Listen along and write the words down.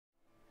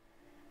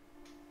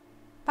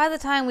By the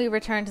time we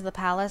return to the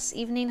palace,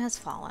 evening has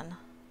fallen.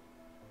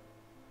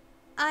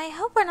 I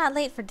hope we're not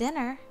late for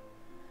dinner.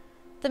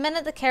 The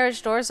minute the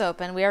carriage doors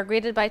open, we are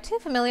greeted by two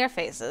familiar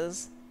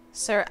faces.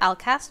 Sir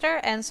Alcaster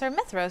and Sir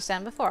Mithro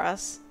stand before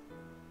us.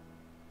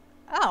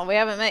 Oh, we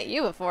haven't met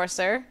you before,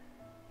 sir.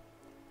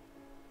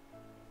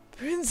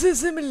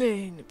 Princess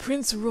Emmeline,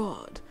 Prince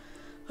Rod.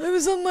 I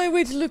was on my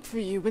way to look for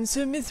you when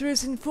Sir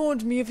Mithros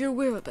informed me of your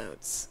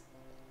whereabouts.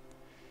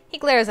 He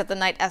glares at the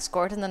knight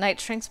escort, and the knight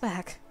shrinks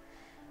back.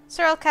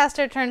 Sir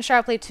Alcaster turns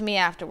sharply to me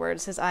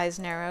afterwards, his eyes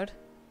narrowed.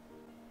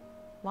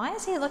 Why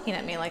is he looking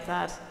at me like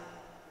that?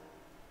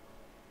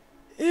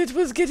 It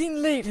was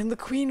getting late and the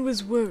Queen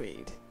was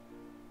worried.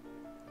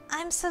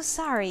 I'm so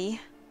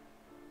sorry.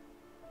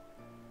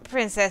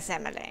 Princess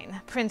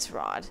Emmeline, Prince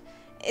Rod,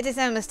 it is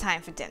almost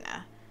time for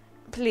dinner.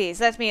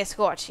 Please, let me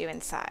escort you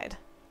inside.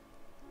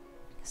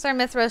 Sir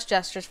Mithros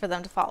gestures for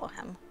them to follow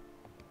him.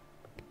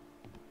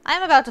 I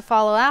am about to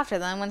follow after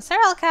them when Sir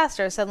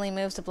Alcaster suddenly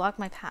moves to block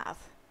my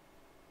path.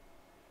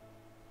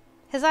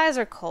 His eyes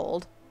are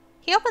cold.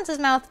 He opens his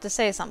mouth to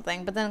say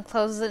something, but then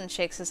closes it and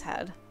shakes his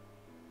head.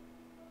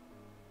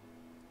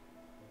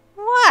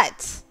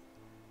 What?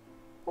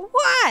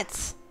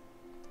 What?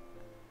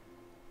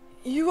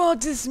 You are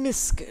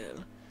dismissed,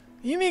 girl.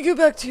 You may go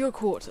back to your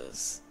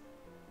quarters.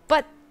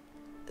 But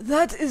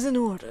that is an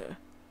order.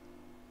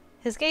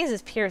 His gaze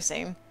is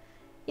piercing.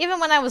 Even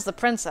when I was the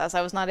princess,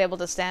 I was not able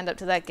to stand up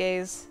to that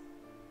gaze.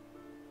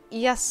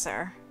 Yes,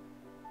 sir.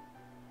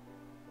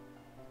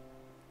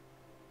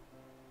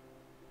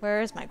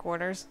 Where is my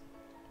quarters?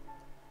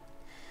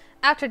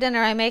 After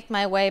dinner, I make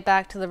my way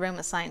back to the room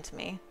assigned to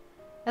me.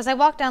 As I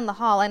walk down the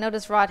hall, I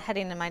notice Rod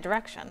heading in my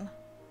direction.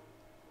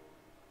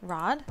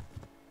 Rod?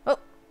 Oh,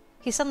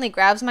 he suddenly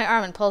grabs my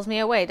arm and pulls me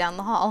away down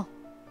the hall.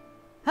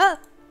 Huh?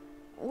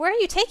 Where are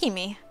you taking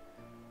me?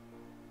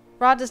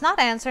 Rod does not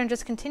answer and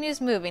just continues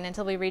moving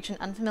until we reach an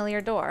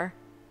unfamiliar door.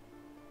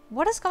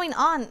 What is going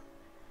on?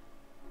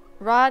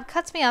 Rod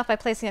cuts me off by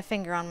placing a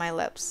finger on my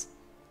lips.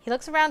 He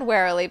looks around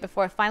warily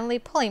before finally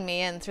pulling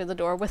me in through the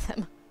door with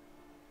him.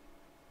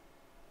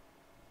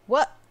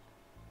 What?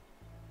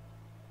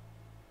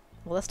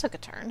 Well, this took a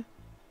turn.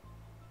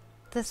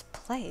 This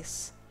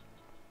place.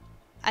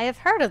 I have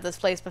heard of this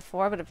place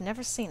before, but have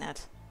never seen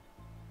it.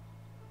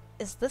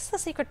 Is this the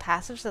secret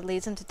passage that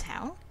leads into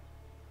town?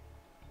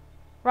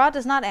 Rod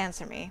does not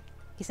answer me.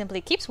 He simply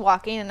keeps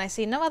walking, and I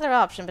see no other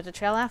option but to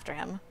trail after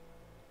him.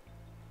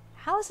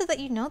 How is it that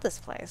you know this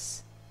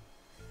place?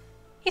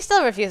 He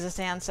still refuses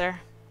to answer.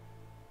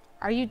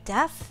 Are you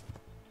deaf?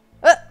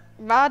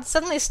 Rod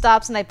suddenly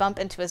stops and I bump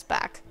into his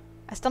back.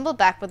 I stumble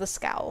back with a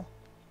scowl.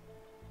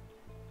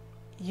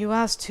 You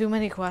ask too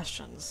many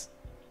questions.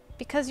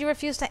 Because you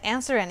refuse to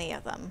answer any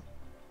of them.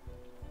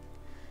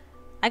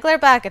 I glare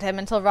back at him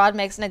until Rod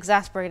makes an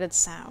exasperated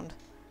sound.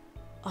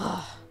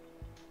 Ugh.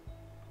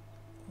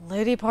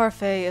 Lady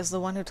Parfait is the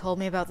one who told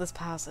me about this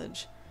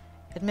passage.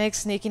 It makes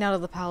sneaking out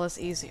of the palace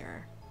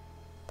easier.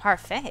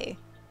 Parfait?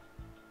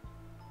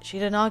 She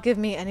did not give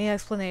me any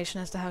explanation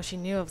as to how she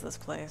knew of this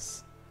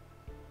place.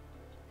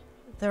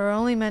 There are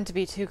only meant to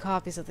be 2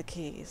 copies of the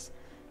keys.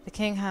 The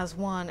king has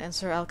one, and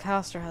Sir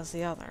Alcaster has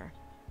the other.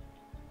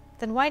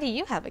 Then why do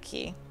you have a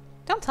key?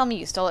 Don't tell me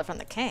you stole it from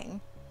the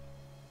king.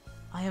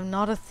 I am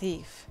not a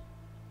thief.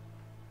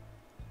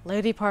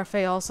 Lady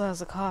Parfait also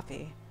has a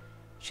copy.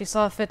 She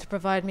saw fit to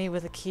provide me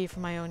with a key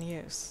for my own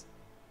use.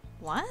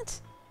 What?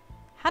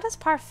 How does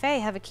Parfait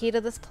have a key to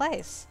this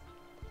place?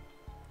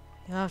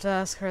 You'll have to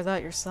ask her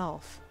that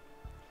yourself.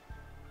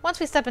 Once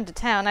we step into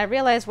town, I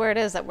realize where it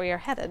is that we are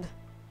headed.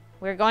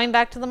 We're going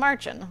back to the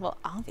Marchen. Well,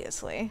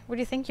 obviously. Where do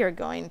you think you're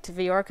going? To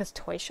Viorca's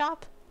toy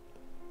shop?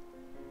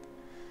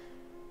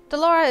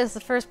 Delora is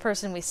the first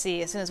person we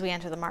see as soon as we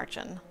enter the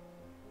Marchen.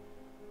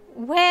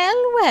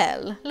 Well,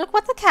 well, look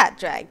what the cat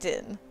dragged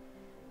in.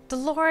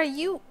 Delora,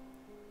 you...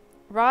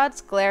 Rod's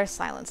glare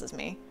silences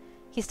me.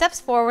 He steps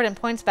forward and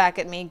points back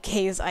at me,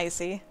 gaze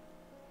icy.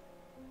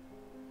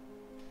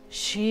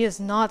 She is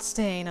not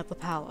staying at the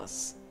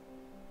palace.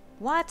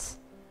 What?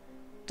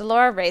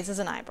 Delora raises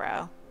an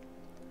eyebrow.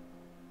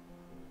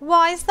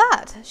 Why is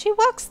that? She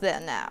works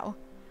there now.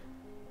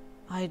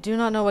 I do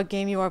not know what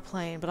game you are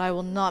playing, but I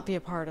will not be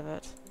a part of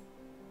it.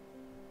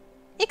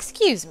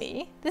 Excuse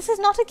me, this is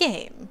not a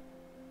game.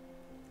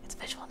 It's a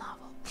visual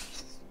novel.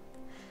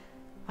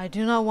 I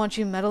do not want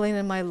you meddling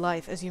in my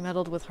life as you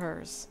meddled with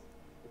hers.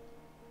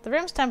 The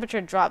room's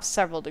temperature drops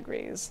several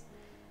degrees.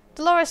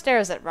 Delora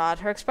stares at Rod,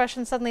 her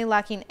expression suddenly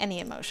lacking any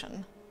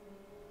emotion.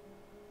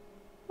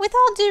 With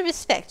all due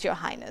respect, Your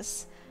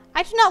Highness,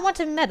 I do not want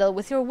to meddle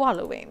with your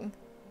wallowing.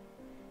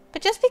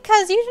 But just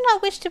because you do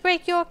not wish to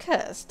break your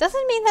curse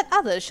doesn't mean that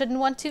others shouldn't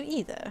want to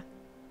either.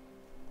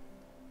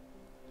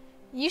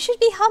 You should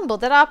be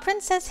humbled that our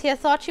princess here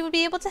thought you would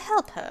be able to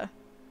help her.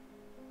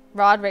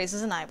 Rod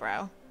raises an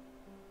eyebrow.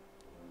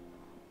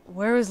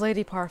 Where is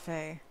Lady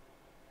Parfait?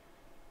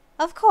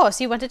 Of course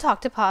you want to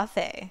talk to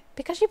Parfait,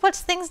 because she puts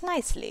things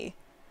nicely.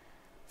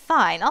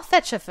 Fine, I'll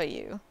fetch her for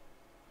you.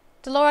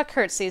 Delora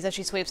curtsies as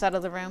she sweeps out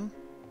of the room.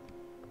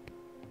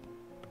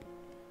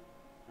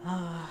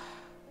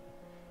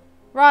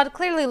 Rod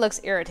clearly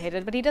looks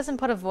irritated, but he doesn't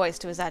put a voice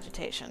to his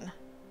agitation.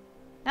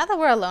 Now that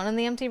we're alone in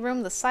the empty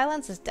room, the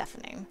silence is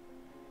deafening.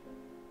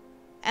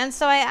 And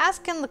so I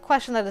ask him the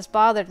question that has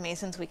bothered me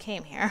since we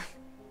came here.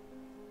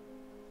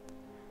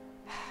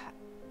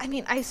 I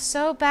mean, I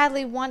so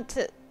badly want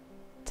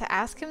to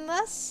ask him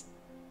this.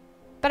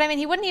 But I mean,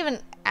 he wouldn't even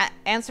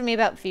answer me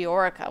about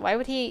Fiorica. Why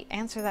would he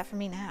answer that for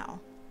me now?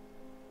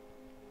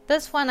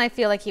 This one I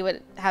feel like he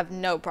would have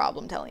no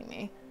problem telling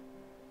me.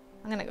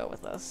 I'm gonna go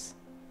with this.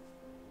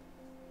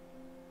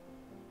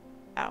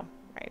 Oh,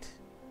 right.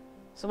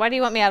 So why do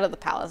you want me out of the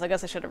palace? I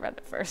guess I should have read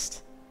it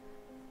first.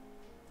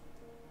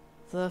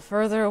 The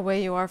further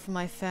away you are from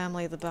my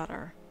family, the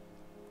better.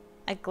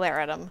 I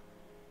glare at him.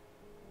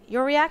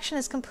 Your reaction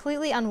is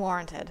completely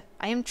unwarranted.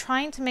 I am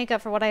trying to make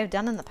up for what I have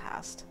done in the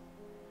past.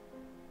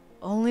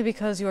 Only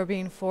because you are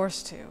being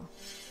forced to.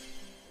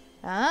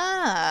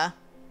 Ah,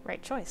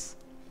 right choice.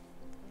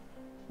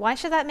 Why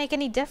should that make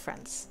any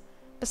difference?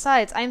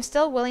 Besides, I am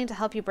still willing to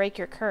help you break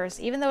your curse,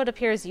 even though it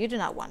appears you do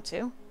not want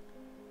to.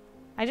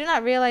 I do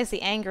not realize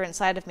the anger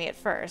inside of me at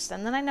first,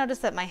 and then I notice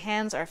that my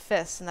hands are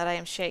fists and that I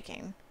am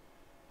shaking.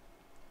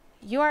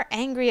 You are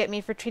angry at me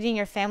for treating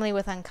your family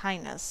with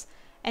unkindness,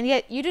 and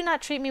yet you do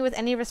not treat me with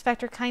any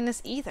respect or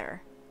kindness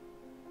either.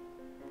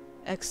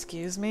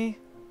 Excuse me?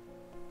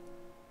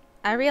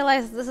 I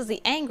realize that this is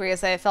the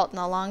angriest I have felt in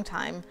a long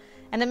time,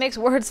 and it makes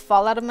words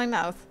fall out of my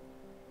mouth.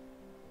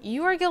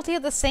 You are guilty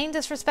of the same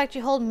disrespect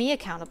you hold me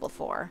accountable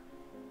for.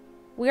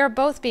 We are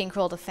both being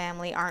cruel to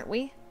family, aren't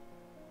we?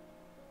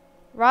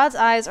 Rod's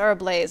eyes are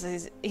ablaze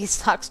as he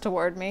stalks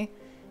toward me.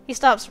 He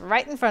stops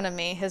right in front of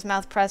me, his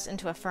mouth pressed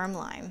into a firm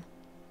line.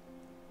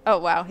 Oh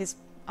wow, he's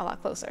a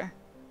lot closer.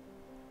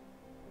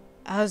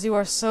 As you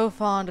are so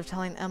fond of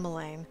telling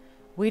Emmeline,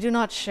 we do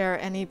not share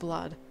any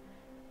blood.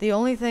 The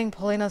only thing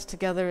pulling us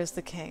together is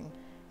the king,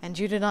 and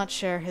you do not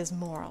share his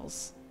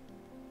morals.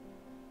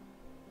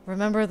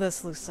 Remember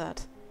this,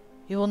 Lucette.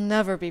 You will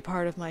never be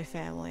part of my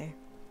family.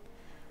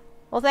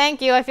 Well,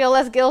 thank you. I feel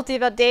less guilty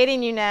about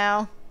dating you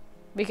now.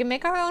 We can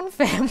make our own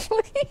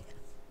family.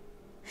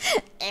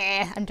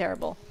 I'm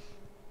terrible.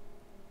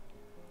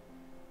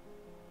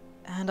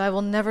 And I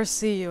will never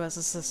see you as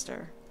a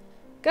sister.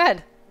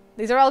 Good.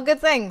 These are all good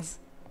things.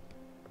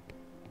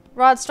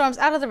 Rod storms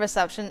out of the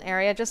reception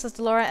area just as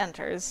Delora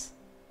enters.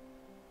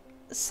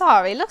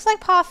 Sorry, looks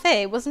like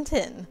Parfait wasn't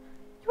in.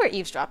 You were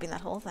eavesdropping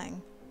that whole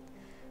thing.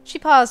 She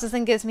pauses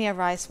and gives me a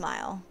wry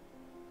smile.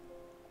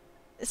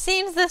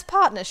 Seems this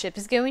partnership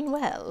is going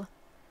well.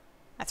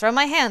 I throw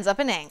my hands up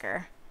in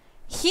anger.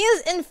 He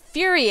is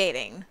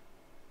infuriating.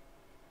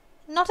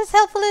 Not as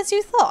helpful as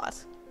you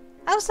thought.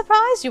 I was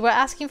surprised you were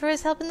asking for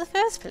his help in the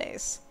first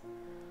place.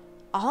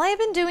 All I have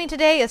been doing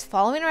today is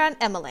following around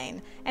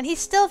Emmeline, and he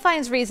still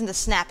finds reason to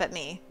snap at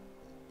me.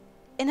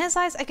 In his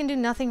eyes, I can do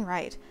nothing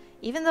right,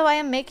 even though I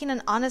am making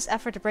an honest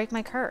effort to break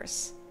my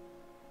curse.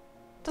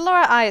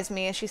 Delora eyes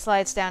me as she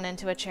slides down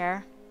into a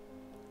chair.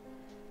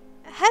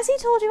 Has he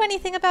told you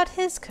anything about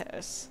his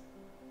curse?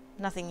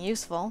 Nothing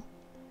useful.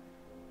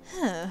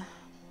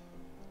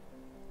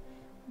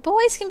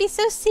 Boys can be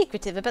so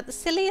secretive about the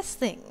silliest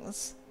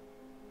things.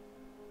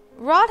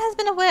 Rod has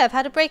been aware of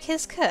how to break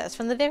his curse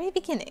from the very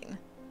beginning.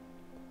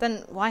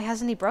 Then why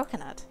hasn't he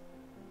broken it?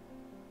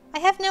 I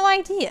have no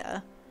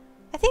idea.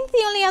 I think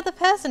the only other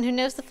person who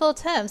knows the full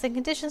terms and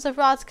conditions of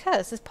Rod's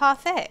curse is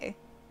Parfait.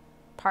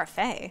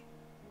 Parfait?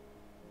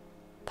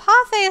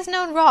 Parfait has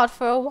known Rod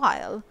for a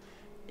while.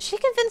 She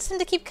convinced him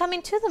to keep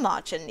coming to the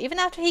Marchen, even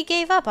after he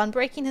gave up on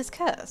breaking his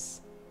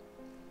curse.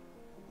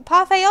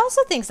 Parfait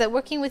also thinks that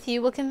working with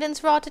you will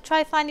convince Rod to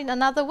try finding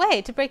another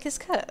way to break his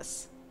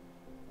curse.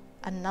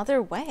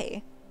 Another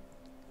way?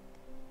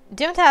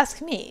 Don't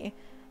ask me.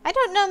 I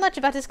don't know much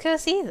about his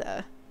curse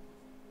either.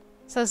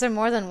 So is there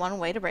more than one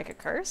way to break a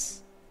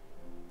curse?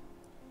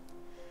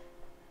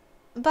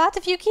 But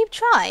if you keep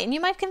trying, you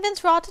might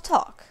convince Rod to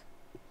talk.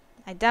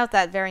 I doubt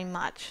that very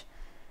much.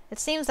 It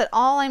seems that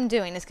all I'm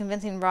doing is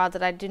convincing Rod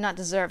that I do not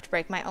deserve to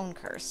break my own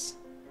curse.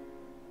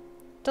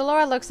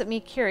 Delora looks at me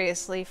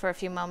curiously for a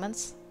few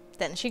moments.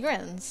 Then she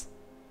grins.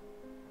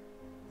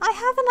 I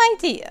have an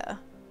idea.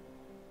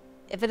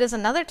 If it is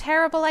another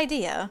terrible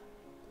idea...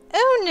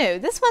 Oh no,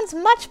 this one's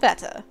much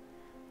better.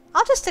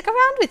 I'll just stick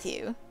around with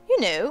you.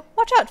 You know,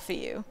 watch out for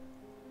you.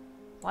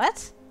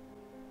 What?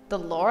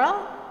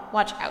 Delora?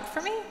 Watch out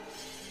for me?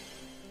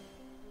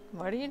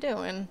 What are you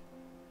doing?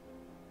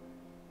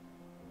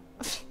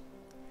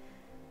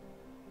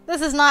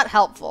 This is not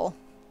helpful.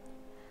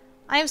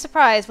 I am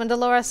surprised when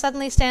Delora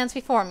suddenly stands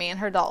before me in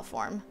her doll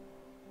form.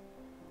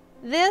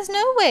 There's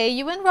no way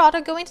you and Rod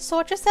are going to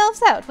sort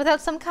yourselves out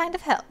without some kind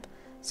of help,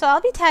 so I'll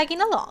be tagging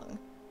along.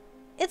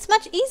 It's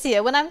much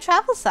easier when I'm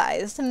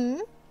travel-sized,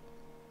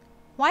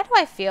 Why do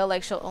I feel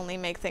like she'll only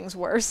make things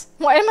worse?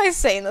 Why am I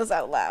saying this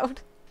out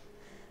loud?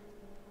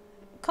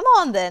 Come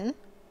on, then.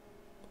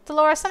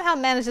 Delora somehow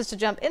manages to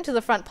jump into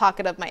the front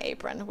pocket of my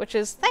apron, which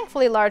is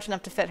thankfully large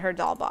enough to fit her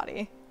doll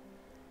body.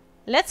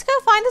 Let's go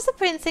find us a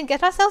prince and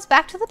get ourselves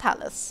back to the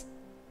palace.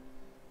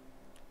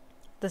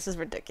 This is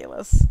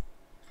ridiculous.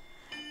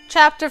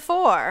 Chapter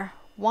 4.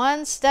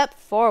 1 step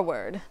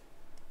forward.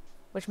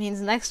 Which means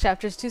the next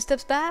chapter is 2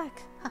 steps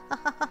back.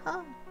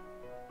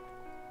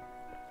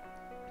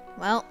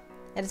 Well,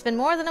 it has been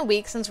more than a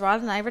week since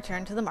Rod and I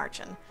returned to the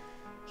Marchen.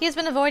 He has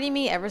been avoiding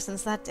me ever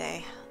since that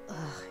day.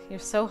 Ugh, you're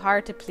so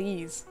hard to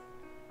please.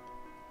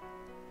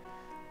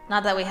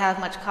 Not that we have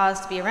much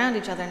cause to be around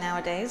each other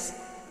nowadays.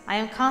 I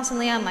am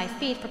constantly on my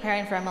feet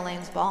preparing for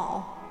Emmeline's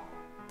ball.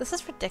 This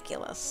is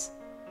ridiculous.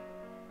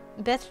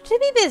 Better to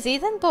be busy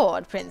than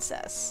bored,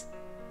 Princess.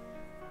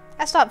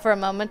 I stop for a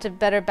moment to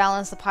better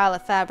balance the pile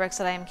of fabrics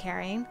that I am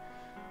carrying.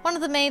 One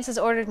of the maids has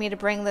ordered me to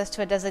bring this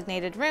to a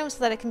designated room so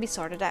that it can be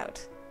sorted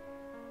out.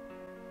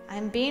 I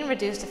am being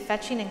reduced to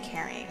fetching and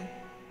carrying,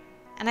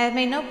 and I have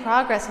made no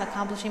progress in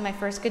accomplishing my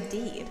first good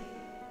deed.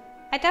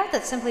 I doubt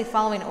that simply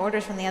following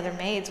orders from the other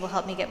maids will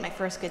help me get my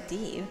first good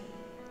deed.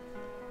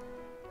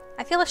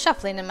 I feel a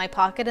shuffling in my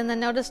pocket and then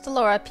notice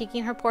Delora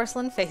peeking her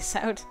porcelain face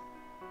out.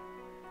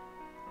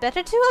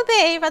 Better to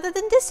obey rather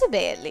than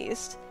disobey, at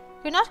least.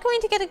 You're not going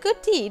to get a good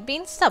deed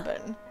being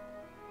stubborn.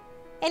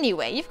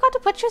 Anyway, you've got to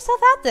put yourself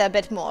out there a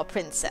bit more,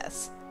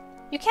 Princess.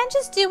 You can't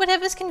just do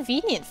whatever's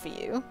convenient for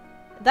you.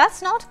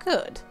 That's not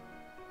good.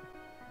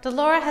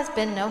 Delora has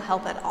been no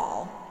help at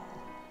all.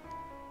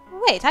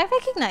 Wait, I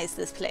recognize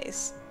this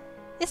place.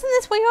 Isn't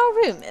this where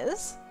your room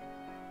is?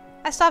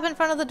 I stop in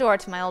front of the door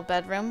to my old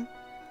bedroom.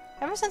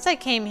 Ever since I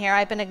came here,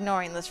 I've been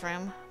ignoring this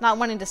room, not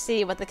wanting to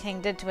see what the king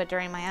did to it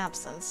during my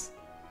absence.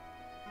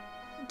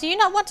 Do you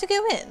not want to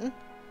go in?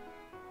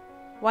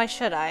 Why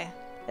should I?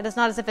 It is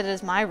not as if it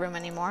is my room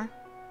anymore.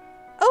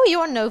 Oh,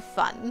 you're no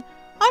fun.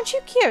 Aren't you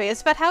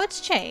curious about how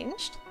it's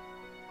changed?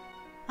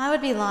 I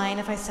would be lying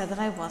if I said that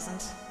I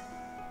wasn't.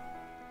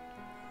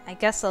 I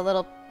guess a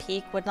little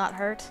peek would not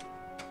hurt.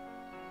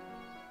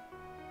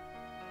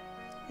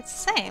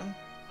 It's the same.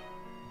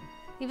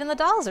 Even the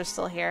dolls are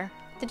still here.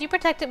 Did you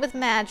protect it with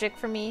magic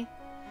for me?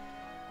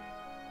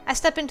 I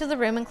step into the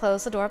room and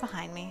close the door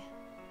behind me.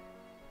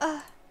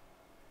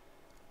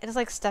 It is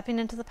like stepping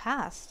into the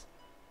past.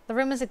 The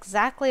room is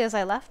exactly as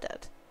I left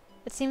it.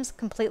 It seems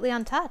completely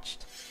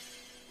untouched.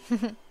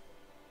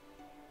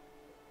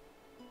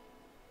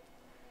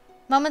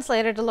 Moments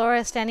later, Delora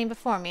is standing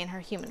before me in her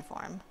human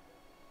form.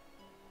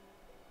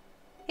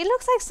 It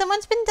looks like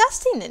someone's been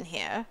dusting in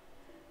here.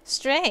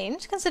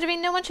 Strange,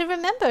 considering no one should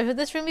remember who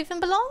this room even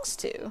belongs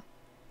to.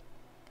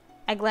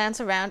 I glance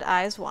around,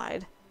 eyes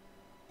wide.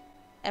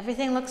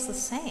 Everything looks the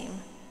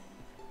same.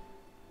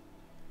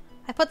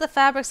 I put the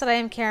fabrics that I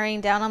am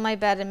carrying down on my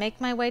bed and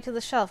make my way to the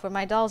shelf where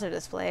my dolls are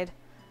displayed.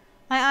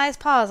 My eyes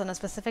pause on a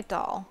specific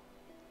doll.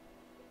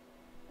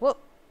 Whoop.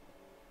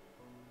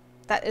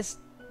 That is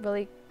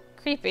really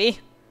creepy.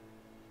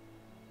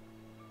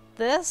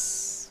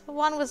 This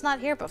one was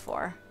not here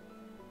before.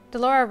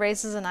 Delora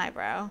raises an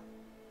eyebrow.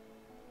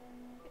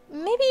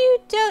 Maybe you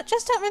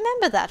just don't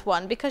remember that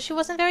one because she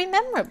wasn't very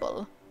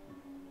memorable.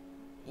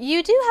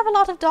 You do have a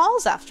lot of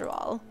dolls after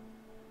all.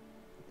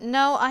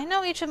 No, I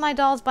know each of my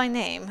dolls by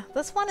name.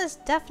 This one is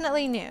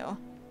definitely new.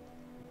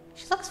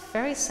 She looks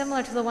very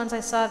similar to the ones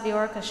I saw at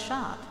Viorica's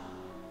shop.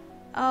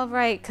 Oh,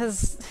 right,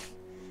 'cause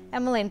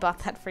Emmeline bought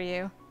that for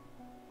you.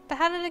 But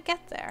how did it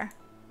get there?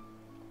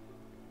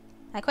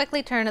 I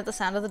quickly turn at the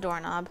sound of the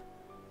doorknob.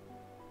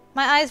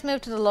 My eyes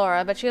move to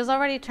Delora, but she has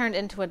already turned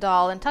into a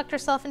doll and tucked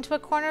herself into a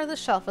corner of the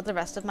shelf with the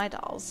rest of my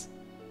dolls.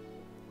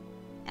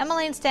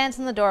 Emmeline stands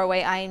in the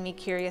doorway, eyeing me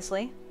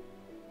curiously.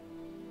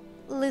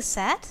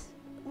 Lucette?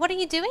 What are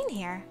you doing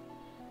here?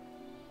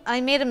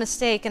 I made a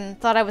mistake and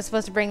thought I was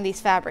supposed to bring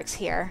these fabrics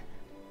here.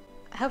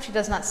 I hope she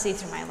does not see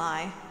through my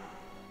lie.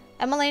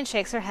 Emmeline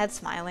shakes her head,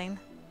 smiling.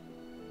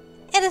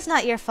 It is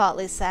not your fault,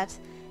 Lucette.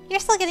 You're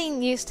still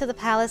getting used to the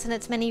palace and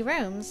its many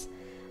rooms.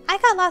 I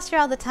got lost here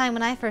all the time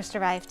when I first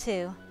arrived,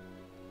 too.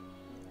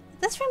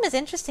 This room is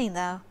interesting,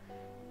 though.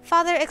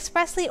 Father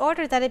expressly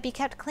ordered that it be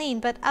kept clean,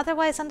 but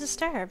otherwise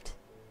undisturbed.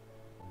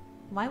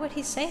 Why would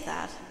he say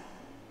that?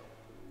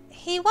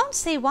 He won't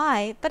say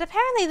why, but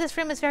apparently this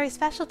room is very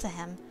special to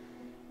him.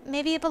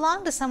 Maybe it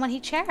belonged to someone he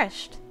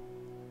cherished.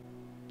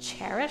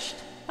 Cherished?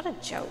 What a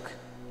joke.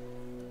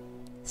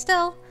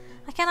 Still,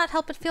 I cannot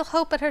help but feel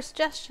hope at her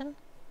suggestion.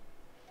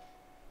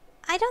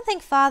 I don't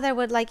think Father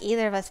would like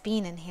either of us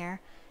being in here.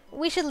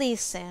 We should leave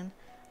soon.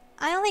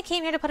 I only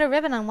came here to put a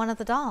ribbon on one of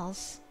the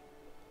dolls.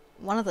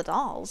 One of the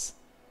dolls?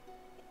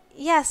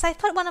 Yes, I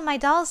put one of my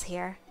dolls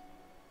here.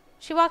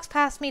 She walks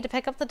past me to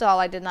pick up the doll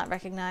I did not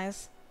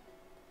recognize.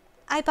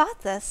 I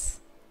bought this.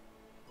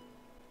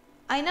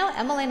 I know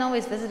Emmeline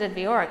always visited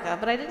Viorica,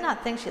 but I did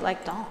not think she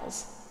liked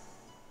dolls.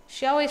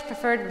 She always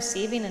preferred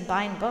receiving and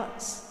buying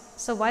books.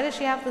 So why does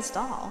she have this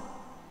doll?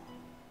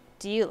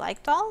 Do you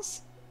like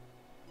dolls?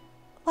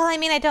 Well, I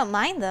mean, I don't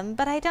mind them,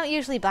 but I don't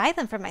usually buy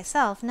them for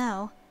myself,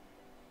 no.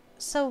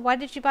 So why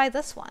did you buy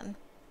this one?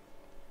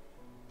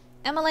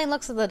 Emmeline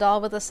looks at the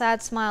doll with a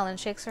sad smile and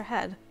shakes her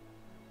head.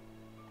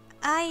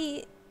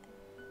 I'm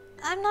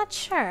not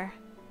sure.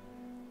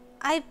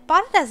 I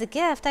bought it as a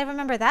gift, I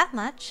remember that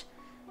much.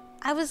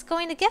 I was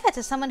going to give it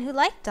to someone who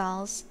liked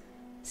dolls.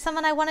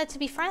 Someone I wanted to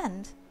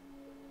befriend.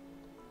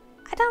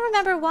 I don't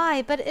remember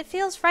why, but it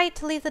feels right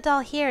to leave the doll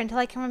here until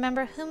I can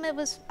remember whom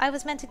I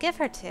was meant to give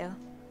her to.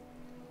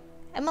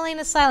 Emmeline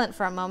is silent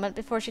for a moment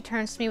before she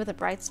turns to me with a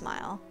bright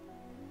smile.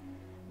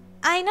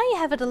 I know you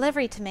have a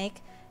delivery to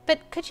make,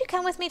 but could you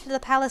come with me to the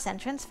palace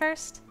entrance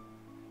first?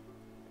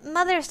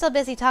 Mother is still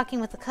busy talking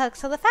with the cook,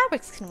 so the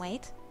fabrics can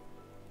wait.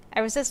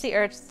 I resist the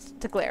urge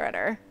to glare at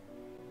her.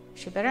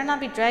 She better not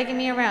be dragging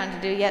me around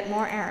to do yet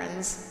more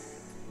errands.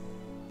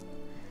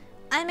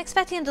 I'm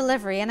expecting a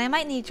delivery, and I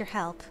might need your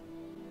help.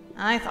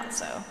 I thought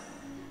so.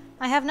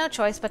 I have no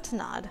choice but to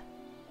nod.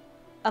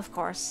 Of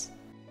course.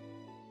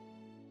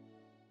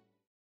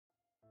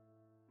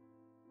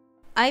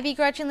 I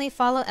begrudgingly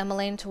follow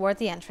Emmeline toward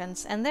the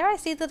entrance, and there I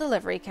see the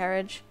delivery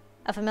carriage.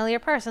 A familiar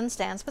person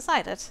stands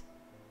beside it.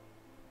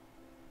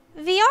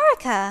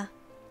 Viorica!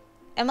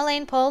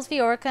 Emmeline pulls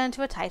Viorica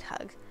into a tight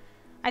hug.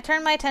 I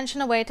turn my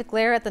attention away to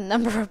glare at the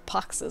number of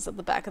boxes at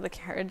the back of the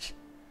carriage.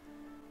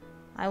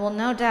 I will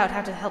no doubt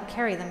have to help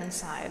carry them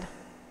inside.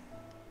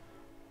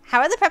 How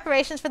are the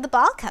preparations for the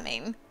ball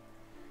coming?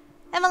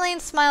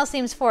 Emmeline's smile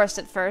seems forced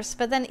at first,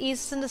 but then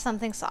eases into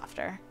something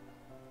softer.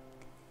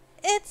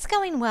 It's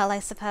going well, I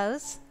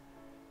suppose.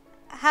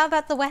 How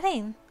about the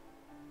wedding?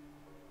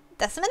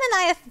 Desmond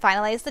and I have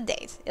finalized the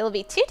date. It will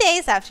be 2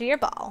 days after your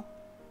ball.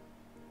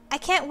 I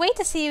can't wait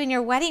to see you in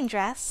your wedding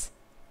dress.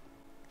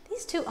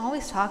 These two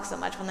always talk so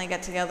much when they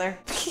get together.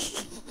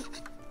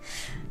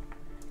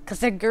 'Cause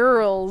they're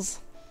girls.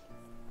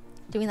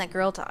 Doing that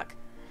girl talk.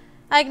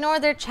 I ignore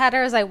their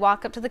chatter as I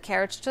walk up to the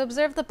carriage to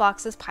observe the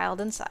boxes piled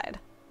inside.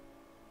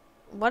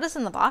 What is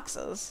in the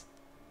boxes?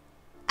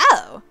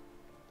 Oh!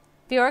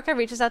 Viorica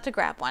reaches out to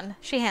grab one.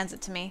 She hands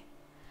it to me.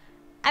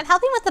 I'm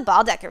helping with the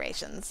ball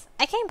decorations.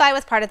 I came by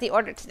with part of the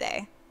order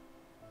today.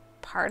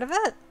 Part of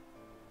it?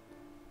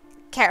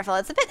 Careful,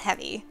 it's a bit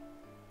heavy.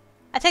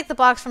 I take the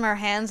box from her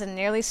hands and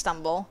nearly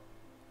stumble.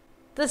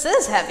 This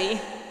is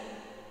heavy.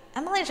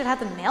 Emmeline should have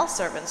the male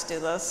servants do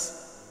this.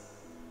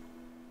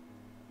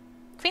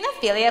 Queen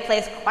Ophelia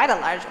placed quite a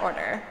large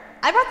order.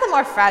 I brought the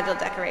more fragile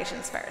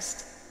decorations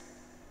first.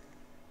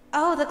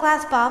 Oh, the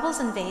glass baubles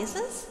and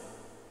vases?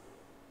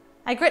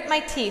 I grit my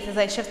teeth as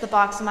I shift the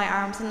box in my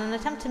arms in an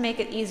attempt to make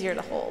it easier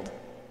to hold.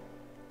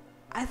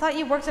 I thought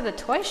you worked at a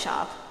toy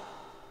shop.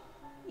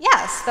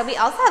 Yes, but we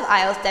also have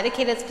aisles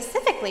dedicated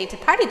specifically to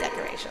party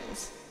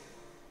decorations.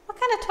 What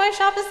kind of toy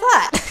shop is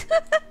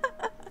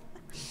that?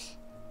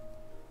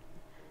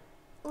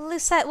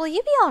 Lucette, will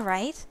you be all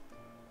right?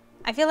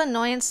 I feel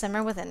annoyance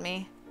simmer within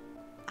me.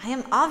 I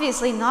am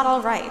obviously not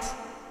all right.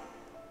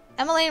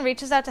 Emmeline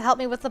reaches out to help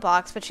me with the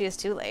box, but she is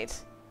too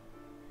late.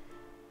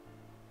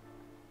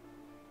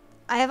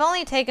 I have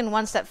only taken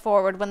one step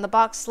forward when the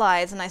box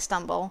slides and I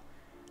stumble.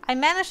 I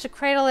manage to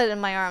cradle it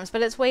in my arms,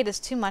 but its weight is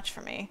too much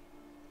for me.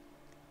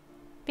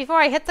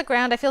 Before I hit the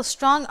ground, I feel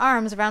strong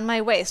arms around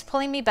my waist,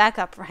 pulling me back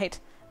upright.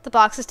 The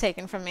box is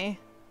taken from me.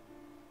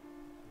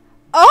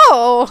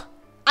 Oh!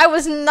 I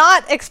was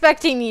not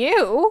expecting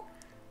you!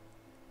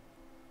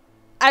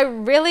 I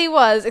really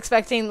was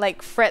expecting,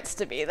 like, Fritz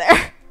to be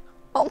there.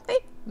 Only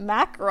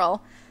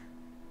mackerel.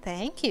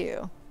 Thank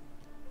you.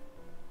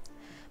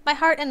 My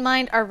heart and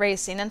mind are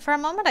racing, and for a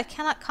moment I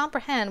cannot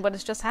comprehend what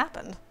has just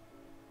happened.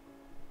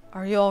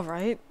 Are you all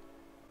right?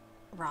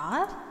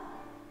 Rod?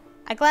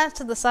 I glance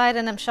to the side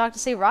and am shocked to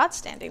see Rod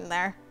standing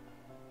there.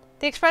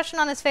 The expression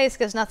on his face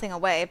gives nothing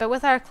away, but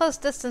with our close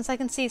distance I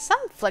can see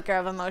some flicker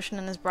of emotion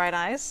in his bright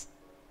eyes.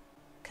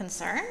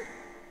 Concern?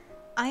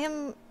 I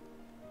am...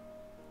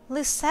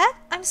 Lucette?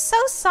 I'm so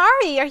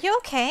sorry. Are you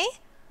okay?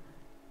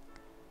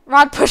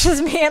 Rod pushes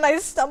me and I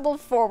stumble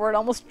forward,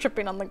 almost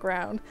tripping on the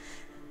ground.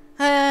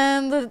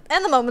 And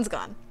the moment's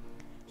gone.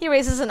 He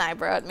raises an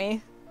eyebrow at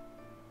me.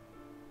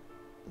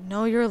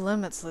 Know your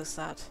limits,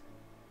 Lucette.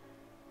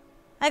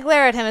 I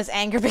glare at him as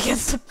anger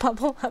begins to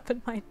bubble up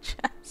in my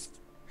chest.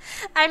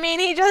 I mean,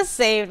 he just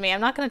saved me.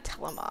 I'm not going to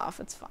tell him off.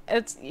 It's fine.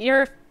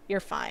 You're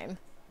fine.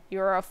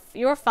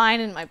 You're fine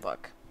in my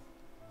book.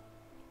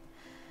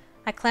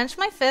 I clench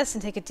my fists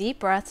and take a deep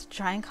breath to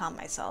try and calm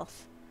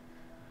myself.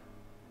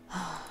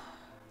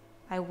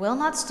 I will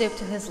not stoop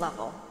to his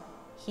level.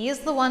 He is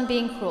the one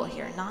being cruel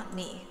here, not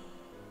me.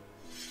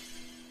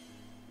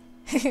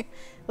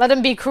 Let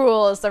him be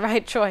cruel is the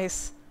right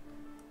choice.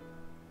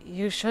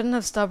 You shouldn't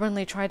have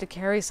stubbornly tried to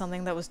carry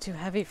something that was too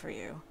heavy for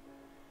you.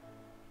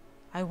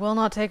 I will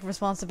not take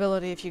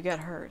responsibility if you get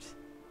hurt.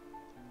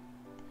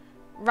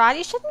 Rod,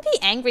 you shouldn't be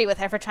angry with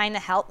her for trying to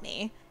help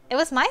me. It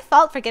was my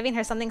fault for giving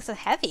her something so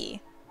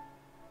heavy.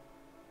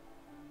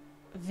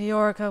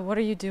 Viorica, what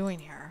are you doing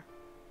here?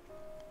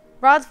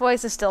 Rod's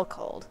voice is still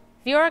cold.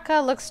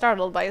 Viorica looks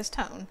startled by his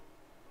tone.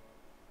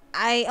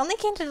 I only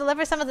came to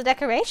deliver some of the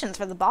decorations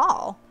for the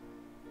ball.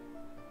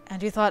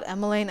 And you thought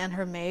Emmeline and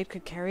her maid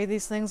could carry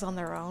these things on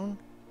their own?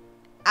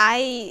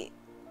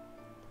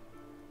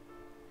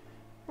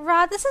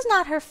 Rod, this is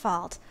not her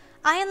fault.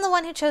 I am the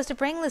one who chose to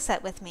bring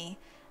Lucette with me.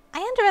 I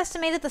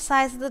underestimated the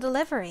size of the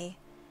delivery.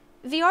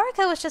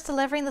 Viorica was just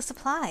delivering the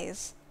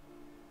supplies.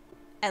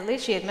 At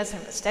least she admits her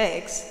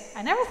mistakes.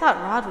 I never thought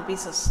Rod would be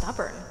so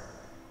stubborn.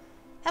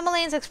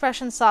 Emmeline's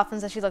expression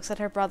softens as she looks at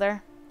her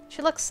brother.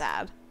 She looks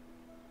sad.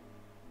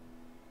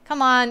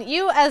 Come on,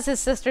 you as his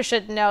sister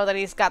should know that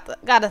he's got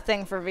a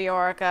thing for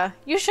Viorica.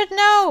 You should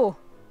know!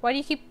 Why do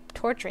you keep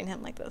torturing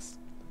him like this?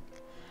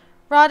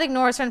 Rod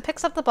ignores her and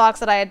picks up the box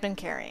that I had been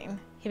carrying.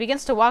 He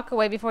begins to walk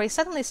away before he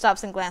suddenly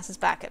stops and glances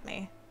back at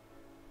me.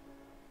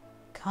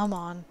 Come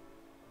on.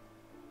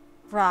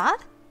 Rod?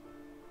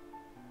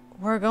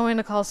 We're going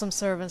to call some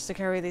servants to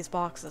carry these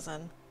boxes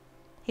in.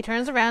 He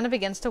turns around and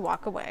begins to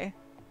walk away.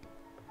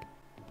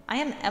 I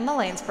am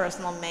Emmeline's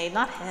personal maid,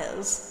 not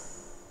his.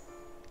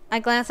 I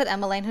glance at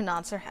Emmeline, who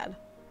nods her head.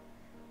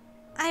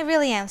 I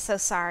really am so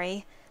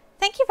sorry.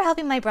 Thank you for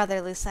helping my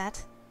brother,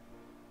 Lucette.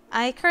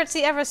 I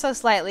curtsy ever so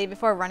slightly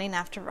before running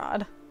after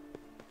Rod.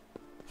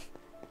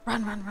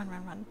 Run, run, run,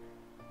 run, run.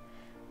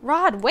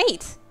 Rod,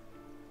 wait!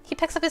 He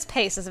picks up his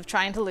pace as if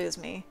trying to lose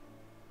me.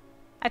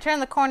 I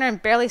turn the corner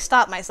and barely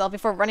stop myself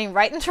before running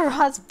right into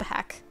Rod's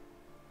back.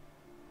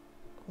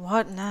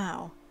 What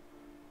now?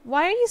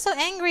 Why are you so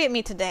angry at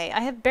me today?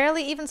 I have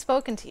barely even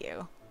spoken to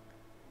you.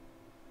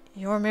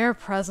 Your mere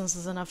presence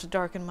is enough to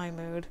darken my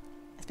mood.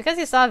 It's because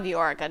you saw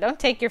Viorica. Don't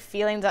take your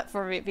feelings up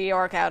for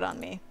Viorica out on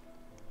me.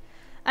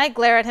 I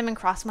glare at him and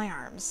cross my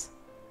arms.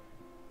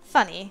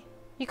 Funny.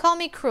 You call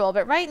me cruel,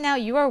 but right now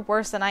you are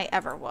worse than I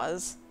ever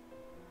was.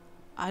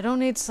 I don't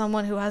need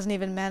someone who hasn't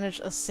even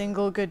managed a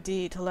single good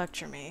deed to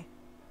lecture me.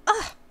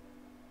 Ugh!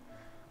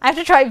 I have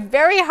to try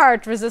very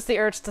hard to resist the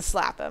urge to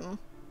slap him.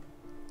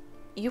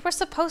 You were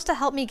supposed to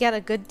help me get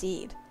a good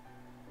deed.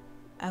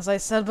 As I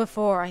said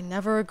before, I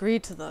never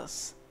agreed to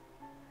this.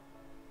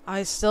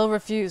 I still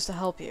refuse to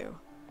help you.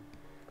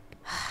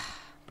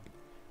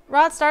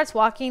 Rod starts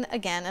walking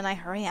again, and I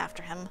hurry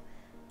after him.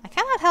 I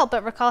cannot help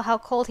but recall how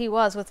cold he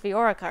was with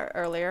Viorica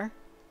earlier.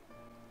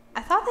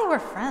 I thought they were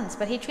friends,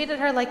 but he treated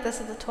her like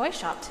this at the toy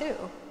shop, too.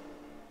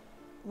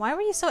 Why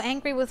were you so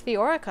angry with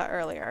Viorica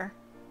earlier?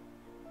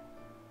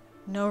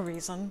 No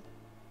reason.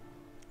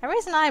 I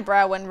raise an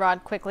eyebrow when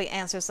Rod quickly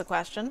answers the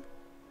question.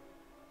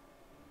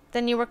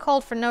 Then you were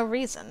cold for no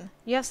reason.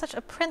 You have such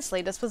a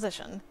princely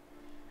disposition.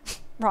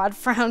 Rod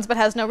frowns but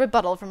has no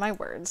rebuttal for my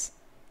words.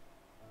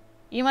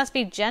 You must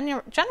be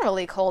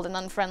generally cold and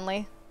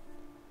unfriendly.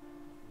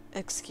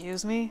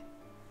 Excuse me?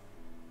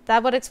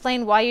 That would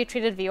explain why you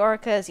treated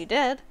Viorica as you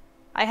did.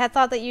 I had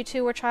thought that you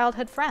two were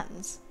childhood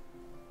friends.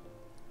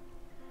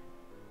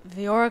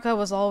 Viorica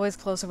was always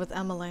closer with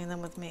Emmeline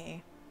than with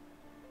me.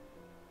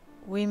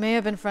 We may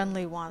have been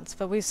friendly once,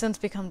 but we've since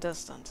become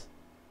distant.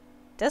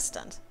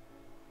 Distant?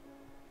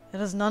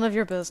 It is none of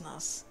your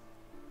business.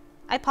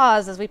 I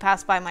pause as we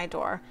pass by my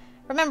door,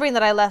 remembering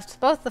that I left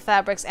both the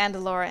fabrics and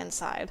Delora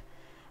inside.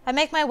 I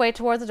make my way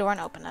toward the door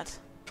and open it.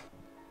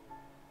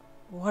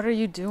 What are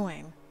you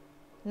doing?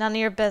 None of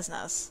your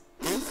business.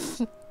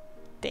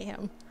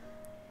 Damn.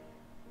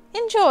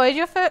 Enjoyed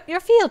your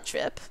field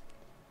trip?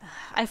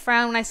 I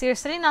frown when I see her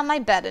sitting on my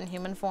bed in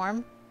human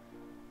form.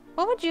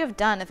 What would you have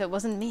done if it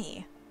wasn't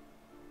me?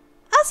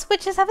 Us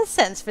witches have a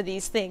sense for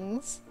these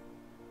things.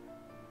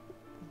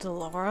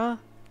 Delora?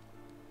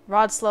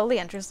 Rod slowly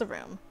enters the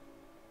room.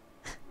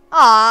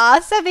 Ah,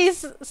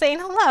 Sebby's saying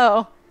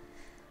hello.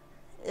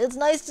 It's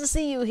nice to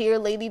see you here,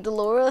 Lady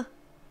Delora.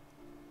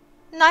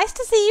 Nice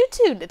to see you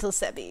too, little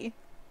Sebby.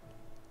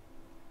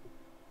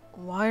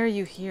 Why are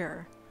you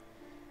here?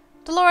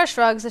 Delora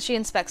shrugs as she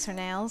inspects her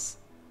nails.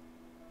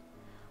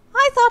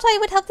 I thought I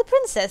would help the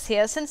princess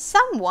here, since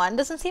someone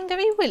doesn't seem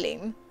very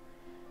willing.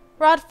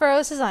 Rod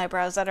furrows his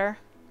eyebrows at her.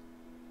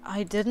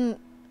 I didn't...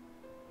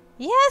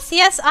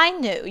 Yes, I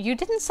know. You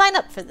didn't sign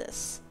up for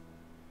this.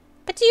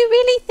 But do you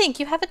really think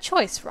you have a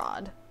choice,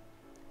 Rod?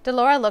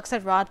 Delora looks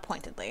at Rod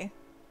pointedly.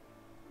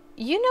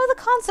 You know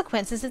the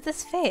consequences if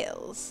this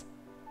fails.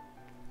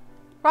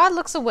 Rod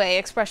looks away,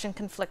 expression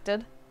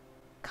conflicted.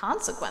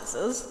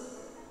 Consequences?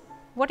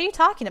 What are you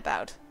talking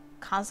about?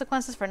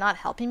 Consequences for not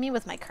helping me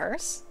with my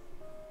curse?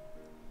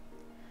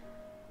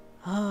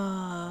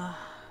 Rod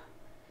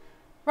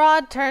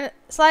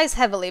sighs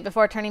heavily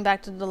before turning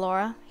back to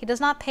Delora. He does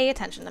not pay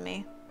attention to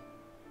me.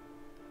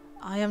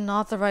 I am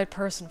not the right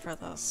person for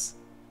this.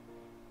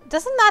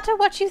 Doesn't matter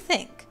what you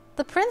think.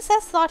 The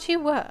princess thought you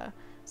were,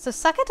 so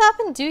suck it up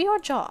and do your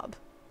job.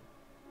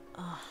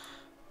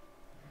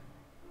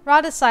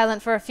 Rod is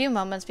silent for a few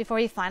moments before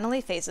he finally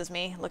faces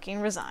me,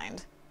 looking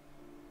resigned.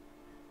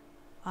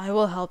 I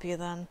will help you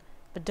then,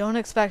 but don't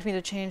expect me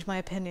to change my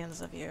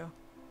opinions of you.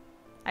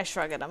 I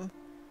shrug at him.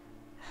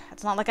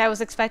 It's not like I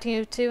was expecting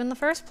you to in the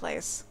first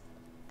place.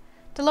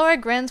 Delora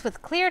grins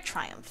with clear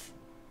triumph.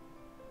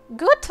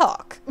 Good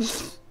talk.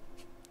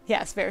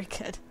 Yes, very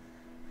good.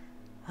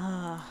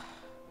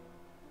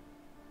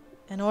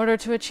 In order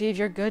to achieve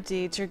your good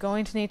deeds, you're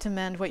going to need to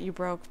mend what you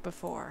broke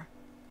before.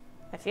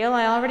 I feel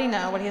I already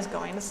know what he is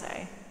going to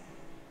say.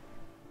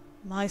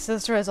 My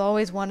sister has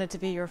always wanted to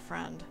be your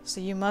friend,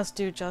 so you must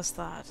do just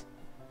that.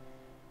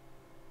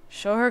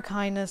 Show her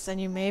kindness,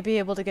 and you may be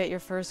able to get your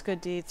first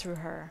good deed through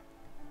her.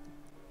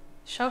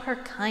 Show her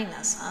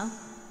kindness, huh?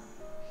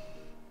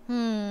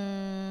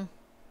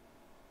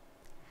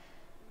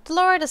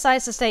 Delora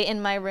decides to stay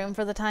in my room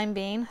for the time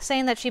being,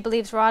 saying that she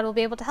believes Rod will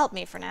be able to help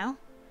me for now.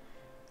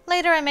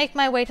 Later, I make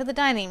my way to the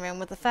dining room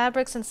with the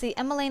fabrics and see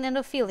Emmeline and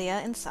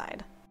Ophelia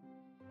inside.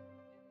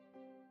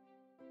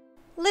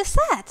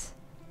 Lucette!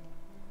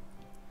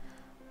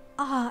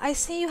 Ah, I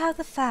see you have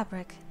the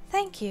fabric.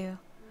 Thank you.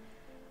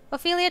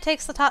 Ophelia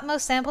takes the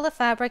topmost sample of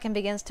fabric and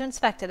begins to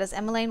inspect it as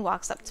Emmeline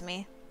walks up to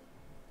me.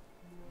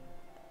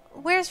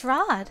 Where's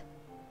Rod?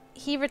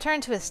 He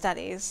returned to his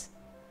studies.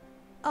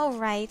 Oh,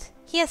 right.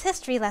 He has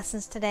history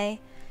lessons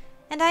today,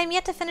 and I am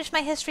yet to finish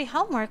my history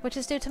homework, which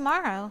is due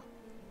tomorrow.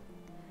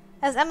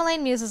 As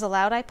Emmeline muses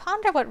aloud, I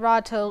ponder what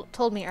Rod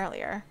told me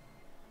earlier.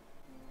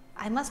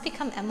 I must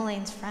become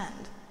Emmeline's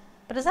friend.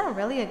 But is that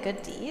really a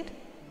good deed?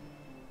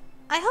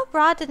 I hope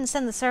Rod didn't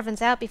send the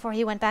servants out before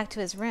he went back to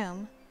his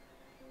room.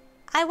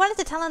 I wanted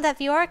to tell him that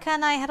Viorica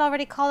and I had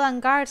already called on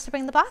guards to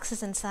bring the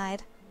boxes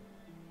inside.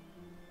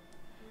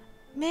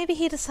 Maybe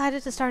he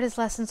decided to start his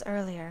lessons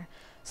earlier,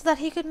 so that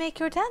he could make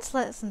your dance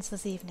lessons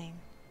this evening.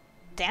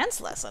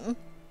 Dance lesson?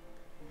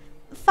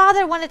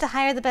 Father wanted to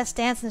hire the best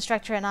dance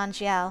instructor in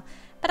Angielle,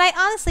 but I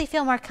honestly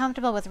feel more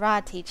comfortable with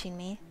Rod teaching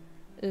me.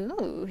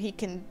 Ooh, he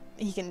can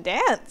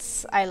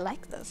dance. I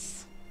like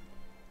this.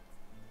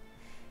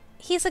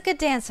 He's a good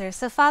dancer,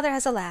 so Father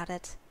has allowed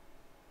it.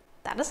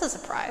 That is a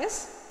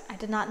surprise. I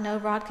did not know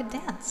Rod could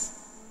dance.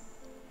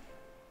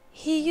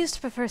 He used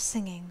to prefer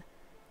singing,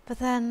 but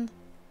then...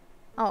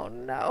 Oh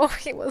no,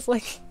 he was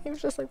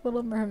just like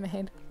Little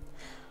Mermaid.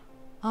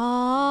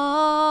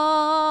 Ah.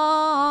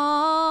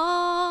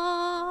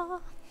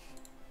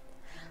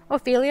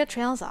 Ophelia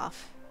trails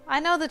off. I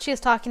know that she is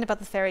talking about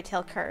the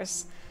Fairytale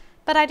Curse,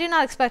 but I do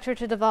not expect her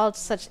to divulge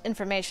such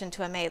information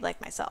to a maid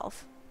like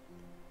myself.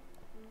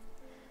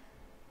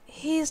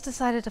 He's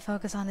decided to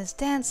focus on his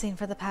dancing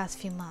for the past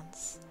few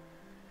months.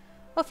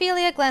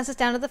 Ophelia glances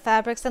down at the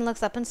fabrics, then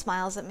looks up and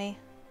smiles at me.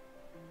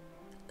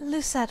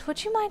 Lucette,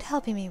 would you mind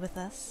helping me with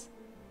this?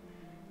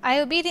 I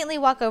obediently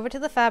walk over to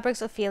the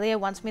fabrics Ophelia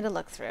wants me to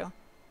look through.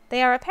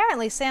 They are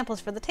apparently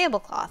samples for the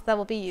tablecloth that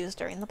will be used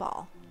during the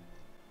ball.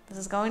 This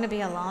is going to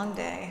be a long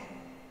day.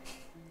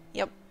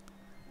 Yep.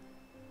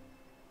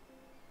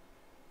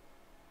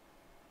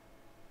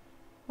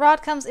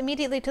 Rod comes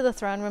immediately to the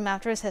throne room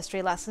after his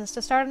history lessons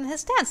to start on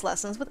his dance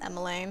lessons with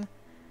Emmeline.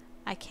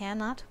 I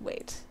cannot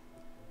wait.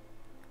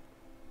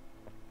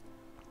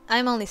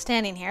 I'm only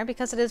standing here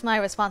because it is my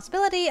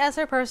responsibility as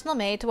her personal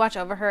maid to watch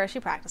over her as she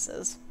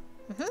practices.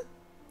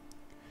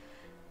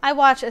 I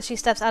watch as she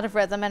steps out of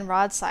rhythm and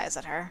Rod sighs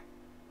at her.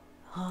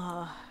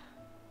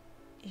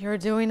 You're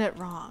doing it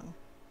wrong.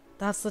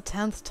 That's the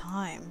 10th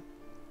time.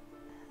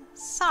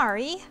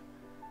 Sorry.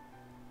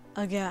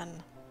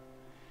 Again.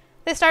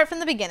 They start from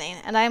the beginning,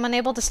 and I am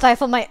unable to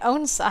stifle my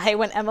own sigh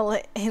when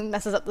Emmeline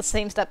messes up the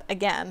same step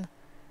again.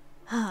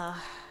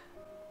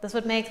 This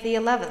would make the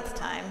 11th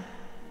time.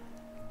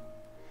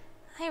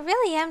 I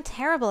really am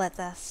terrible at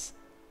this.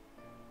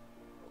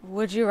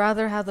 Would you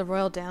rather have the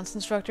royal dance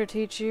instructor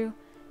teach you?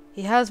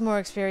 He has more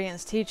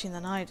experience teaching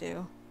than I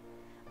do.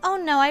 Oh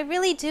no, I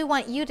really do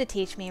want you to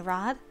teach me,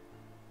 Rod.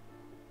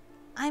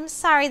 I'm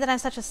sorry that I'm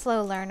such a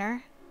slow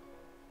learner.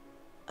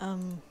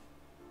 Oh,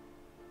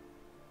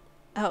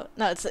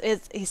 no,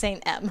 he's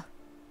saying M.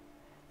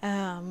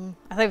 I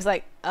thought he was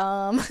like,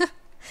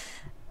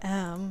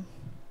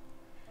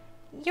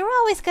 You're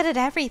always good at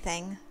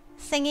everything.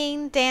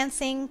 Singing,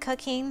 dancing,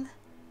 cooking.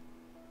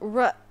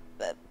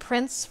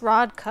 Prince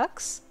Rod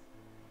cooks?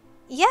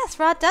 Yes,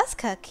 Rod does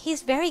cook.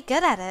 He's very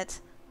good at it.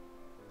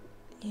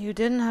 You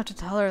didn't have to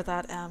tell her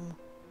that, Em.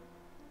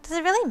 Does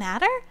it really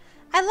matter?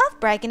 I love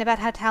bragging about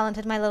how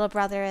talented my little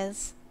brother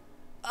is.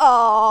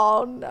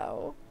 Oh,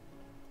 no.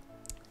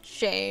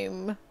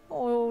 Shame.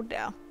 Oh,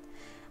 no.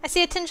 I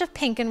see a tinge of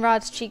pink in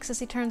Rod's cheeks as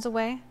he turns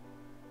away.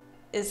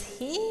 Is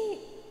he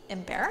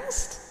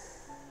embarrassed?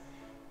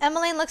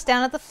 Emmeline looks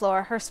down at the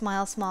floor, her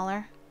smile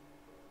smaller.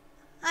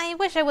 I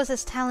wish I was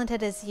as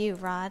talented as you,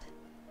 Rod.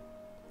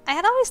 I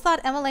had always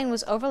thought Emmeline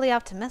was overly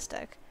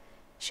optimistic.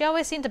 She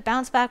always seemed to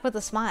bounce back with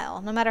a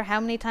smile, no matter how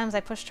many times I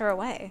pushed her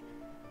away.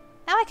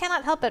 Now I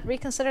cannot help but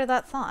reconsider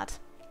that thought.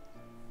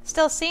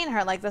 Still, seeing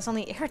her like this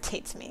only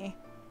irritates me.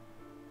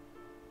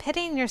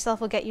 Pitying yourself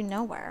will get you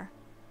nowhere.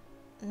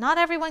 Not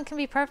everyone can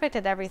be perfect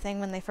at everything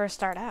when they first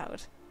start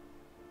out.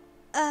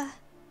 I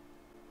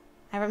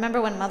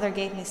remember when Mother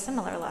gave me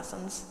similar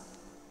lessons.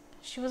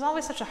 She was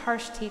always such a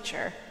harsh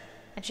teacher,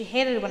 and she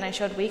hated when I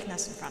showed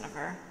weakness in front of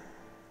her.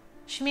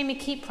 She made me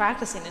keep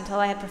practicing until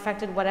I had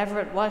perfected whatever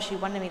it was she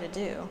wanted me to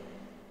do.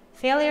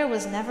 Failure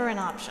was never an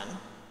option.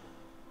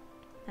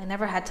 I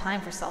never had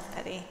time for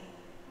self-pity.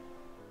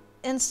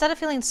 Instead of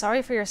feeling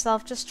sorry for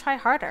yourself, just try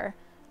harder.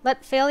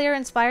 Let failure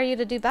inspire you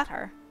to do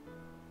better.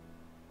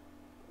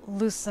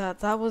 Lucette,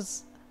 that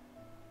was...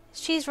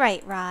 She's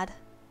right, Rod.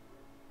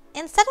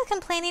 Instead of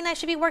complaining, I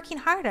should be working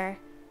harder.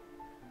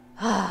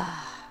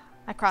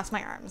 I cross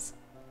my arms.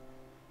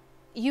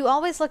 You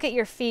always look at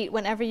your feet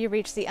whenever you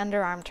reach the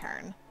underarm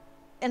turn.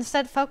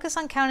 Instead, focus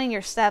on counting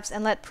your steps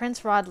and let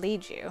Prince Rod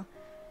lead you.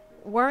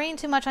 Worrying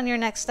too much on your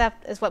next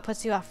step is what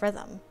puts you off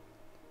rhythm.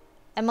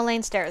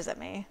 Emmeline stares at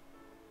me.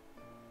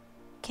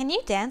 Can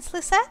you dance,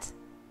 Lucette?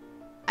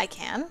 I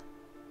can.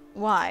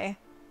 Why?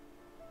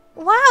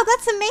 Wow,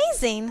 that's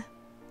amazing!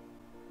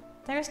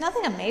 There's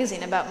nothing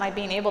amazing about my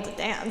being able to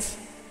dance.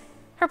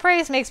 Her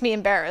praise makes me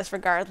embarrassed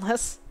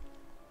regardless.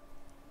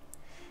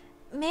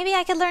 Maybe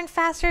I could learn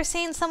faster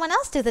seeing someone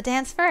else do the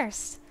dance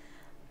first.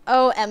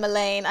 Oh,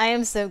 Emmeline, I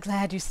am so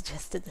glad you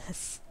suggested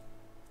this.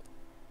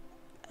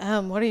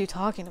 What are you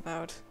talking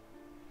about?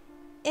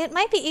 It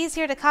might be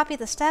easier to copy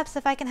the steps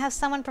if I can have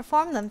someone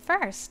perform them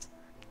first.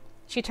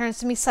 She turns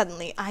to me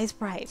suddenly, eyes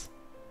bright.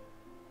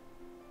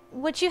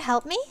 Would you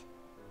help me?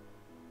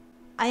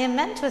 I am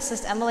meant to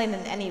assist Emmeline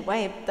in any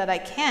way that I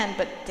can,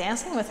 but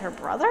dancing with her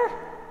brother?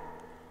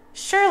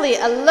 Surely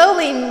a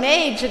lowly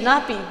maid should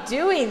not be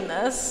doing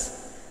this.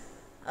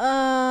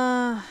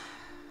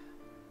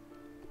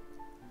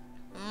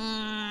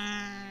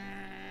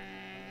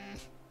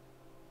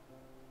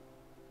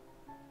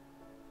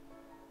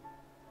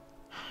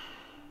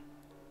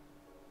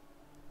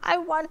 I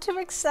want to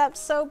accept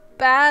so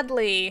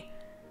badly.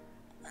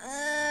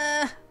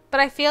 But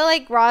I feel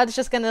like Rod's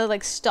just gonna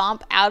like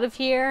stomp out of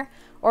here,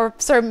 or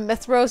Sir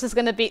Mithros is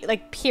gonna be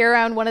like peer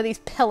around one of these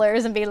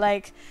pillars and be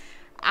like,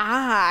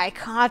 "Ah, I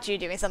caught you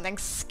doing something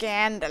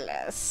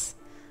scandalous."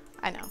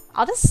 I know.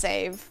 I'll just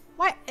save.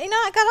 Why? You know,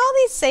 I got all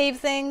these save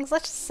things.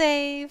 Let's just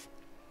save.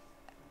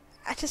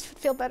 I just would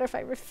feel better if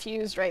I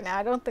refused right now.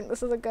 I don't think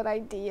this is a good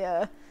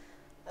idea.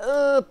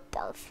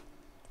 Barf.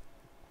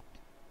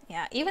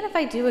 Yeah, even if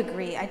I do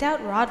agree, I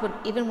doubt Rod would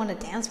even want to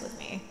dance with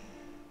me.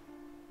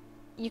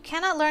 You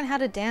cannot learn how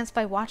to dance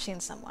by watching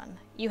someone.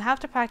 You have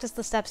to practice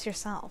the steps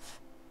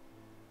yourself.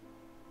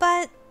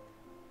 But...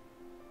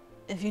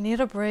 If you need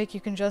a break,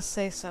 you can just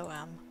say so,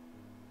 Em.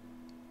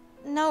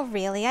 No,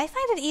 really. I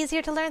find it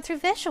easier to learn through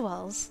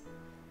visuals.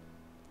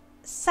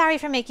 Sorry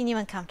for making you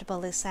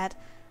uncomfortable, Lucette.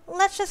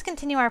 Let's just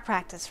continue our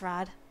practice,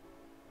 Rod.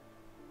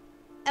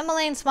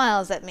 Emmeline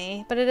smiles at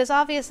me, but it is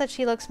obvious that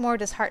she looks more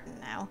disheartened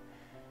now.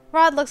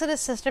 Rod looks at his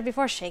sister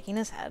before shaking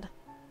his head.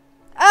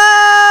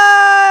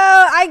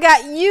 Oh! I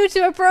got you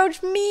to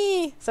approach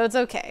me! So it's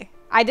okay.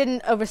 I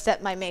didn't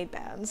overstep my maid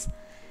bounds.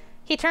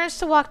 He turns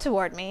to walk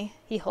toward me.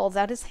 He holds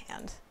out his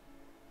hand.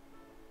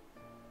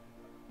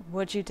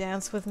 Would you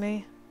dance with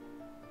me?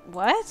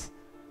 What?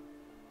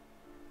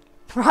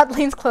 Rod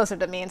leans closer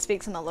to me and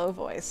speaks in a low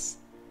voice.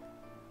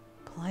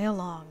 Play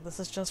along. This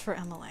is just for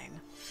Emmeline.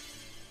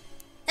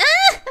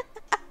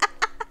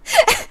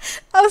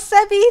 Oh,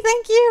 Sebby,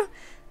 thank you!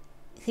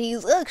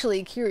 He's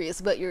actually curious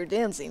about your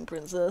dancing,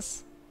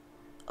 princess.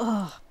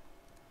 Ugh.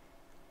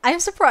 I'm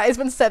surprised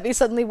when Sebby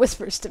suddenly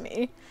whispers to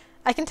me.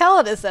 I can tell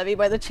it is Sebby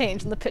by the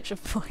change in the pitch of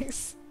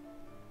voice.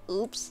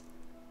 Oops.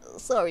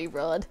 Sorry,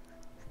 Rod.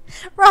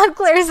 Rod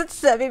glares at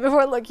Sebby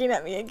before looking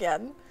at me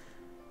again.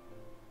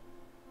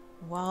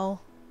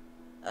 Well,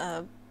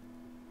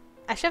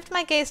 I shift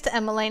my gaze to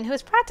Emmeline, who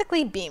is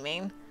practically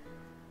beaming.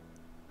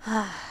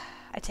 I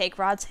take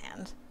Rod's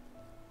hand.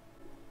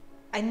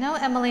 I know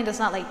Emmeline does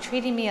not like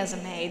treating me as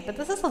a maid, but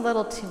this is a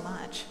little too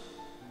much.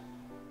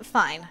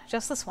 Fine,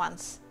 just this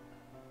once.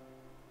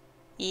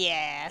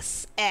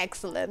 Yes,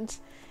 excellent.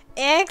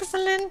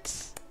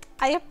 Excellent!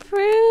 I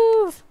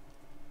approve!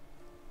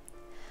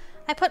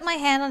 I put my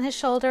hand on his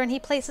shoulder and he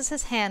places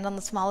his hand on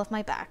the small of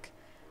my back.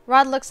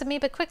 Rod looks at me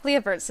but quickly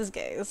averts his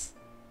gaze.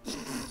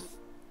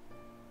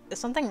 Is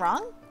something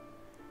wrong?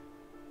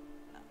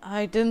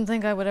 I didn't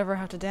think I would ever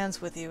have to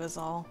dance with you is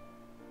all.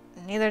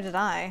 Neither did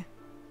I.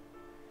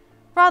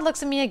 Rod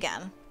looks at me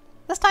again.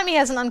 This time he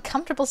has an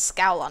uncomfortable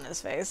scowl on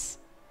his face.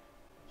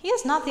 He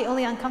is not the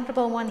only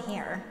uncomfortable one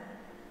here.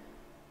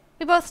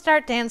 We both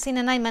start dancing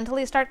and I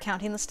mentally start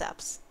counting the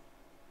steps.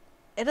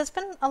 It has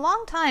been a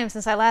long time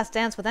since I last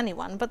danced with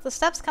anyone, but the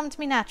steps come to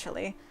me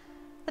naturally.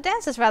 The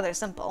dance is rather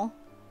simple.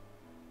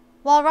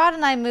 While Rod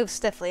and I move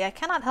stiffly, I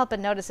cannot help but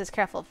notice his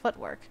careful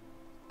footwork.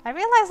 I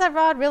realize that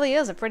Rod really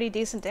is a pretty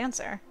decent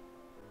dancer.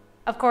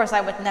 Of course,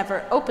 I would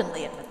never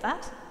openly admit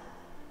that.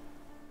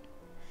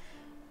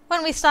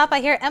 When we stop, I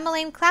hear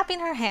Emmeline clapping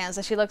her hands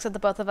as she looks at the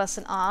both of us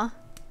in awe.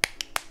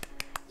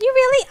 You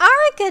really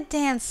are a good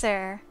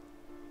dancer!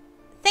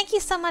 Thank you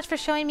so much for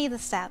showing me the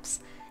steps.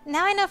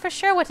 Now I know for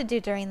sure what to do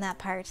during that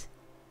part.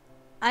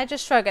 I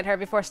just shrug at her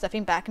before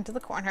stepping back into the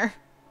corner.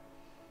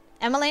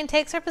 Emmeline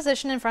takes her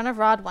position in front of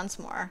Rod once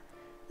more.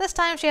 This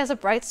time she has a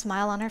bright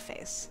smile on her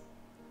face.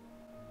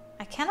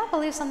 I cannot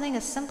believe something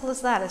as simple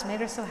as that has made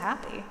her so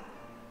happy.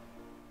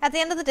 At the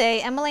end of the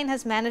day, Emmeline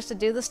has managed to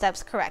do the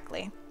steps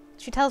correctly.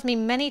 She tells me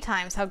many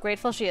times how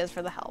grateful she is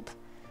for the help.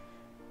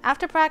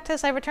 After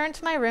practice, I return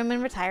to my room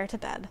and retire to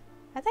bed.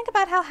 I think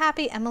about how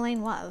happy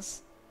Emmeline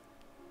was.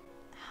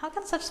 How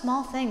can such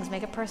small things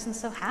make a person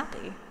so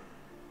happy?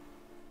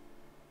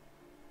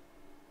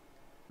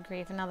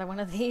 Grieve another one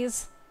of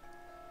these.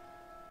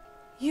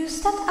 You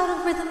stepped out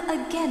of rhythm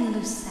again,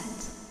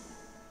 Lucette.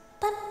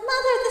 But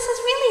Mother, this is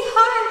really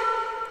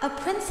hard.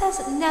 A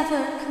princess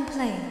never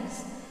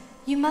complains.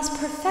 You must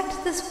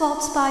perfect this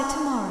waltz by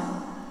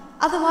tomorrow.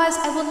 Otherwise,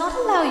 I will not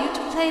allow you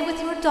to play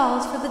with your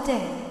dolls for the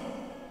day.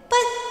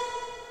 But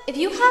if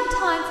you have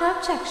time for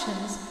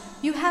objections,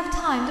 you have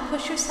time to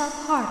push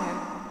yourself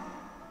harder.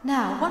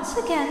 Now, once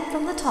again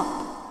from the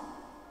top.